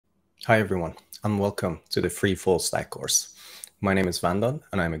Hi everyone, and welcome to the free full stack course. My name is Vandon,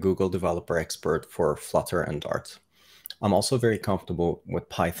 and I'm a Google developer expert for Flutter and Dart. I'm also very comfortable with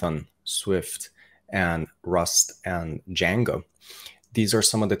Python, Swift, and Rust and Django. These are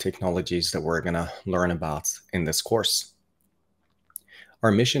some of the technologies that we're going to learn about in this course.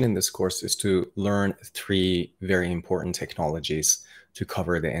 Our mission in this course is to learn three very important technologies to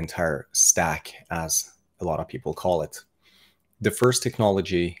cover the entire stack, as a lot of people call it. The first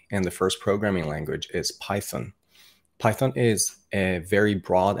technology and the first programming language is Python. Python is a very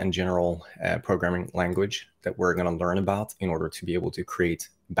broad and general programming language that we're going to learn about in order to be able to create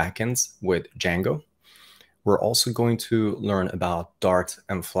backends with Django. We're also going to learn about Dart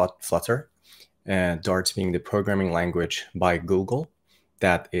and Flutter, Dart being the programming language by Google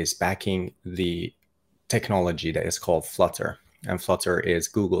that is backing the technology that is called Flutter. And Flutter is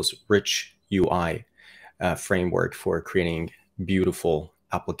Google's rich UI framework for creating beautiful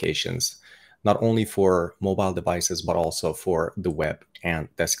applications, not only for mobile devices, but also for the web and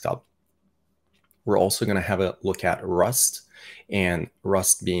desktop. We're also going to have a look at Rust, and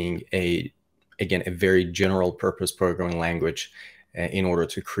Rust being again, a very general purpose programming language in order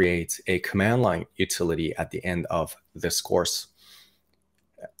to create a command line utility at the end of this course.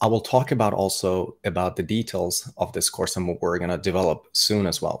 I will talk about also about the details of this course and what we're going to develop soon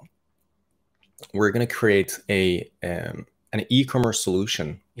as well. We're going to create an e-commerce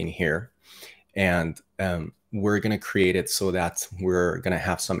solution in here, and we're going to create it so that we're going to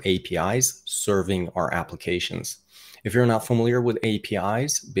have some APIs serving our applications. If you're not familiar with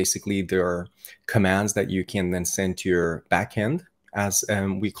APIs, basically there are commands that you can then send to your backend, as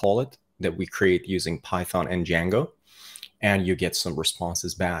we call it, that we create using Python and Django, and you get some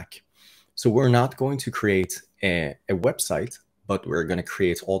responses back. So we're not going to create a website, but we're going to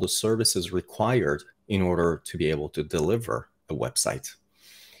create all the services required in order to be able to deliver a website.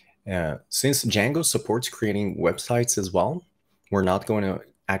 Since Django supports creating websites as well, we're not going to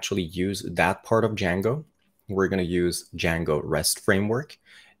actually use that part of Django. We're going to use Django REST framework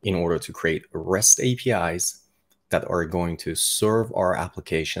in order to create REST APIs that are going to serve our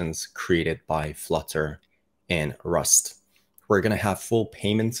applications created by Flutter and Rust. We're going to have full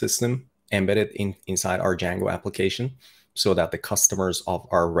payment system embedded inside our Django application, so that the customers of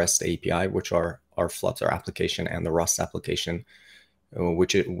our REST API, which are our Flutter application and the Rust application,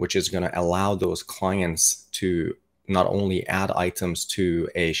 which is going to allow those clients to not only add items to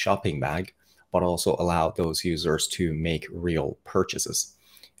a shopping bag, but also allow those users to make real purchases.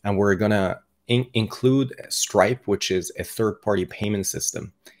 And we're going to include Stripe, which is a third-party payment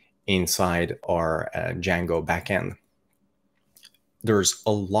system inside our Django backend. There's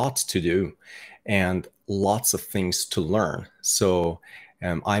a lot to do and lots of things to learn. So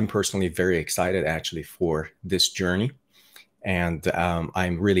I'm personally very excited actually for this journey. And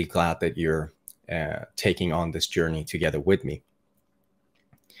I'm really glad that you're taking on this journey together with me.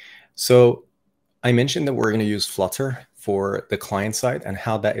 So I mentioned that we're going to use Flutter for the client side, and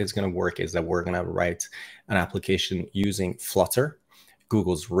how that is going to work is that we're going to write an application using Flutter,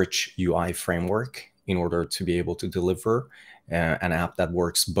 Google's rich UI framework, in order to be able to deliver an app that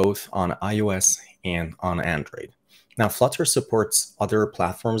works both on iOS and on Android. Now, Flutter supports other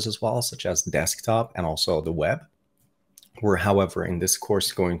platforms as well, such as desktop and also the web. We're, however, in this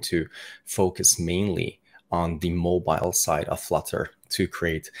course going to focus mainly on the mobile side of Flutter to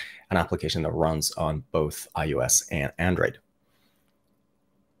create an application that runs on both iOS and Android.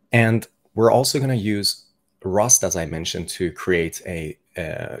 And we're also going to use Rust, as I mentioned, to create a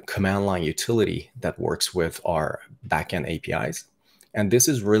command line utility that works with our backend APIs. And this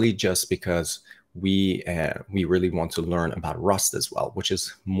is really just because we really want to learn about Rust as well, which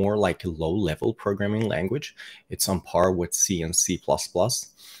is more like a low-level programming language. It's on par with C and C++,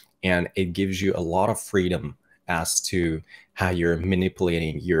 and it gives you a lot of freedom as to how you're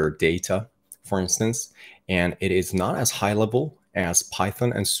manipulating your data, for instance. And it is not as high level as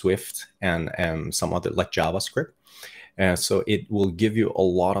Python and Swift and some other, like JavaScript. So it will give you a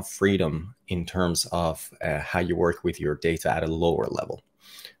lot of freedom in terms of how you work with your data at a lower level.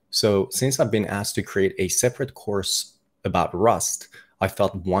 So since I've been asked to create a separate course about Rust, I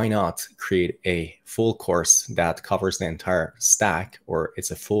thought, why not create a full course that covers the entire stack, or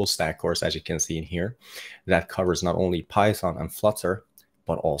it's a full stack course, as you can see in here, that covers not only Python and Flutter,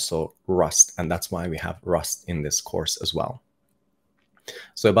 but also Rust. And that's why we have Rust in this course as well.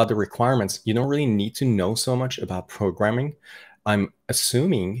 So about the requirements, you don't really need to know so much about programming. I'm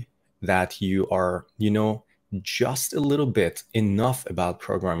assuming that you know just a little bit enough about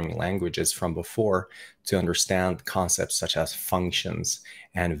programming languages from before to understand concepts such as functions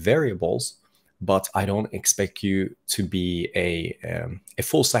and variables. but I don't expect you to be a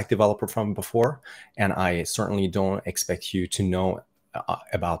full stack developer from before. And I certainly don't expect you to know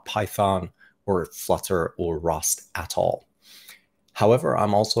about Python or Flutter or Rust at all. However,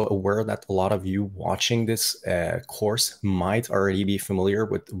 I'm also aware that a lot of you watching this course might already be familiar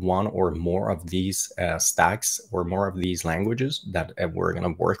with one or more of these stacks or more of these languages that we're going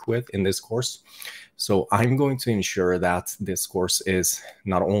to work with in this course. So I'm going to ensure that this course is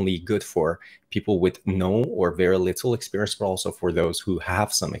not only good for people with no or very little experience, but also for those who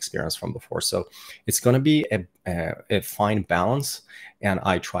have some experience from before. So it's going to be a fine balance, and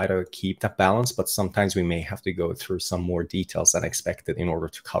I try to keep that balance, but sometimes we may have to go through some more details than expected in order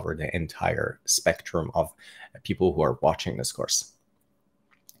to cover the entire spectrum of people who are watching this course.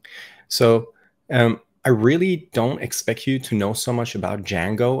 So I really don't expect you to know so much about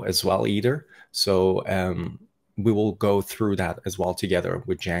Django as well either. So we will go through that as well together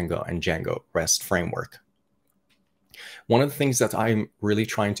with Django and Django REST framework. One of the things that I'm really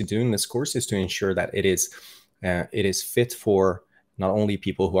trying to do in this course is to ensure that it is fit for not only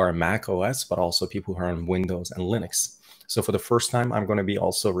people who are on Mac OS, but also people who are on Windows and Linux. So for the first time, I'm going to be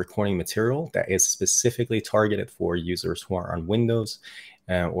also recording material that is specifically targeted for users who are on Windows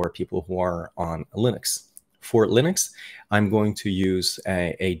or people who are on Linux. For Linux, I'm going to use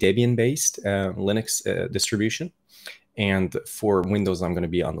a Debian-based Linux distribution. And for Windows, I'm going to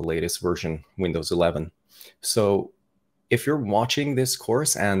be on the latest version, Windows 11. So if you're watching this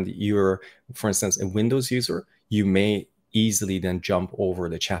course and you're, for instance, a Windows user, you may easily then jump over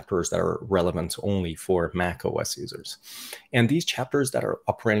the chapters that are relevant only for Mac OS users. And these chapters that are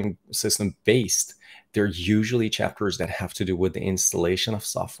operating system based, they're usually chapters that have to do with the installation of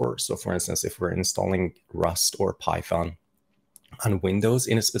software. So for instance, if we're installing Rust or Python on Windows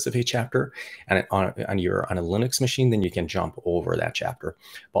in a specific chapter, and you're on a Linux machine, then you can jump over that chapter.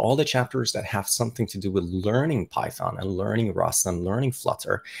 But all the chapters that have something to do with learning Python and learning Rust and learning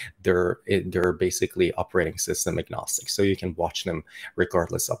Flutter, they're basically operating system agnostic. So you can watch them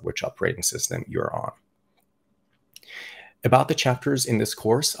regardless of which operating system you're on. About the chapters in this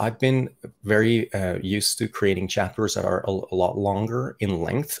course, I've been very used to creating chapters that are a lot longer in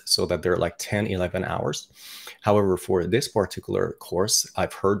length, so that they're like 10, 11 hours. However, for this particular course,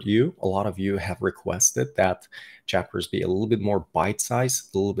 I've heard a lot of you have requested that chapters be a little bit more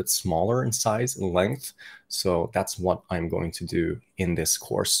bite-sized, a little bit smaller in size and length. So that's what I'm going to do in this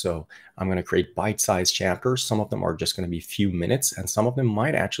course. So I'm going to create bite-sized chapters. Some of them are just going to be a few minutes, and some of them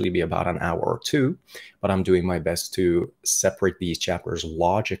might actually be about an hour or two, but I'm doing my best to separate these chapters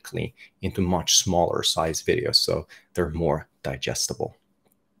logically into much smaller size videos so they're more digestible.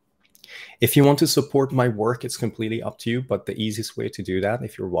 If you want to support my work, it's completely up to you, but the easiest way to do that,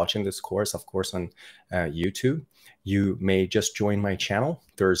 if you're watching this course, of course, on YouTube, you may just join my channel.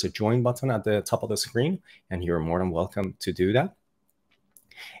 There's a join button at the top of the screen, and you're more than welcome to do that.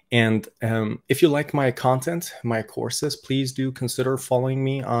 And if you like my content, my courses, please do consider following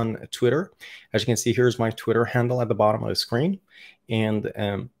me on Twitter. As you can see, here's my Twitter handle at the bottom of the screen.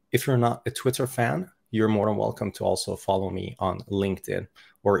 And if you're not a Twitter fan, you're more than welcome to also follow me on LinkedIn.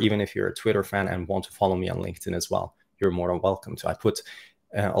 Or even if you're a Twitter fan and want to follow me on LinkedIn as well, you're more than welcome to. I put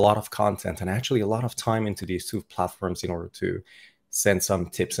a lot of content and actually a lot of time into these two platforms in order to send some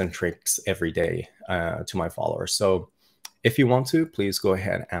tips and tricks every day to my followers. So if you want to, please go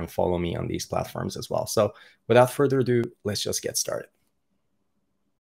ahead and follow me on these platforms as well. So without further ado, let's just get started.